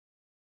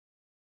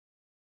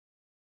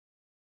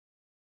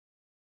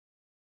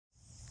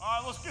All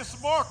right, let's get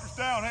some markers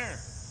down here.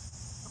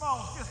 Come on,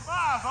 let's get some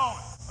eyes on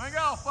it. I ain't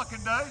got all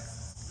fucking day.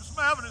 Just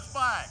some evidence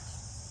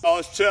bags. Oh,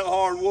 it's Chet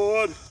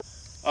Hardwood.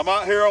 I'm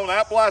out here on the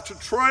Appalachian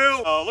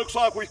Trail. Looks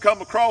like we've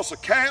come across a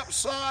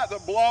campsite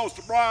that belongs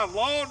to Brian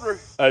Laundrie.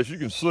 As you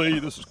can see,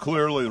 this is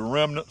clearly the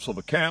remnants of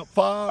a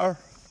campfire.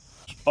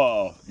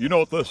 You know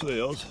what this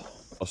is.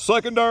 A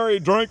secondary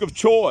drink of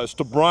choice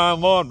to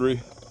Brian Laundrie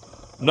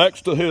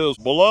next to his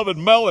beloved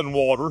melon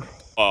water.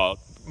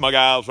 My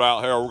guys are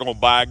out here, we're gonna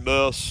bag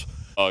this,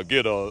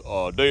 get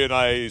a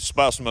DNA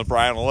specimen for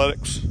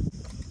analytics.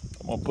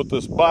 I'm gonna put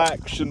this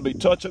back, shouldn't be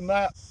touching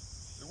that.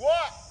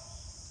 What?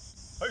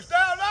 Who's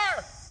down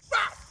there?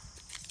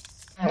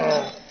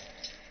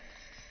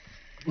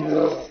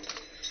 I'm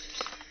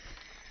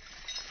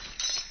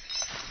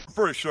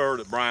pretty sure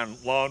that Brian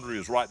Laundrie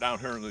is right down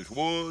here in these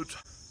woods.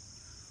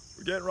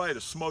 We're getting ready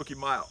to smoke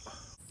him out.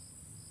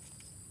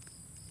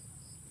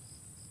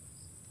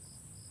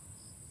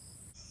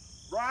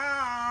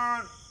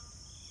 Brian,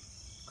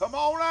 come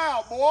on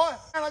out, boy.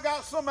 And I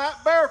got some of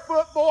that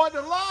barefoot boy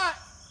delight.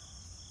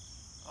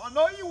 I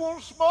know you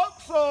want to smoke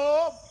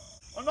some.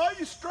 I know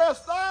you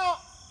stressed out.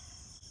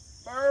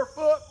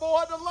 Barefoot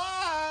boy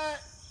delight.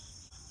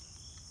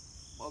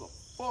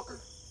 Motherfucker.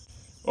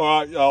 All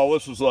right, y'all,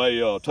 this is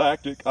a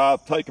tactic.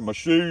 I've taken my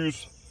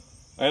shoes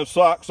and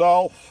socks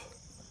off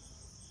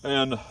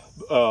in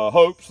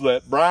hopes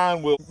that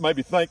Brian will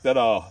maybe think that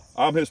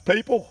I'm his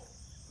people.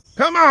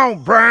 Come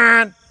on,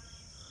 Brian.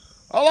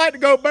 I like to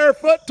go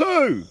barefoot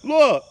too.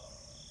 Look,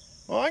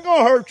 I ain't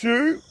gonna hurt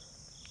you.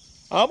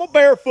 I'm a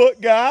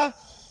barefoot guy.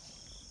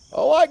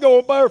 I like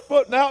going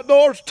barefoot in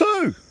outdoors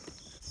too.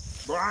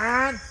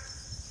 Brian,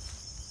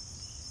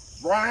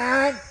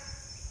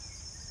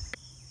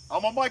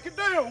 I'm gonna make a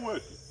deal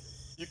with you.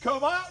 You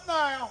come out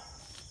now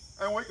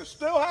and we can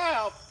still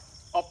have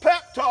a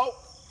pep talk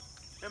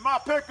in my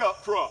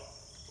pickup truck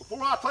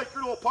before I take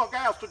your little punk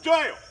ass to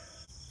jail.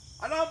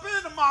 I done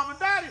been to Mom and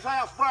Daddy's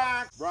house,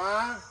 Brian.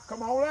 Brian,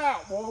 come on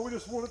out, boy. We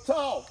just want to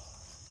talk.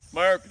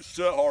 America's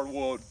Chet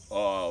Hardwood.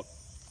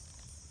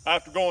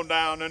 After going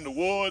down in the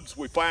woods,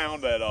 we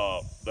found that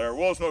there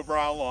was no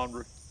Brian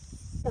Laundrie.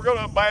 We're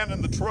gonna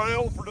abandon the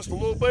trail for just a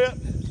little bit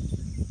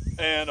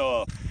and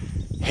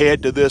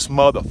head to this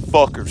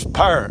motherfucker's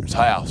parents'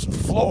 house in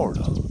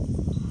Florida.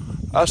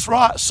 That's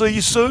right. See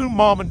you soon,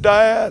 Mom and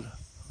Dad.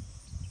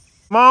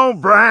 Come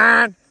on,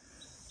 Brian.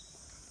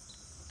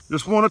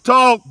 Just want to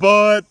talk,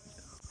 bud.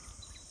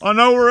 I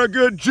know where a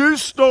good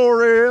juice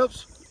store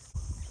is.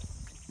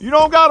 You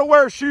don't got to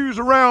wear shoes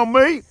around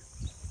me.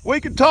 We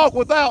can talk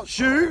without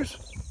shoes.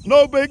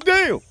 No big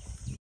deal.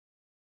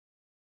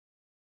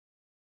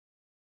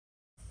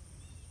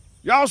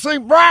 Y'all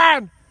seen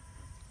Brian?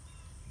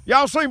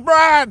 Y'all seen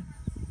Brian?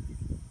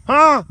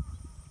 Huh?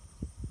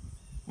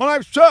 My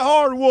name's Chet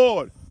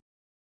Hardwood.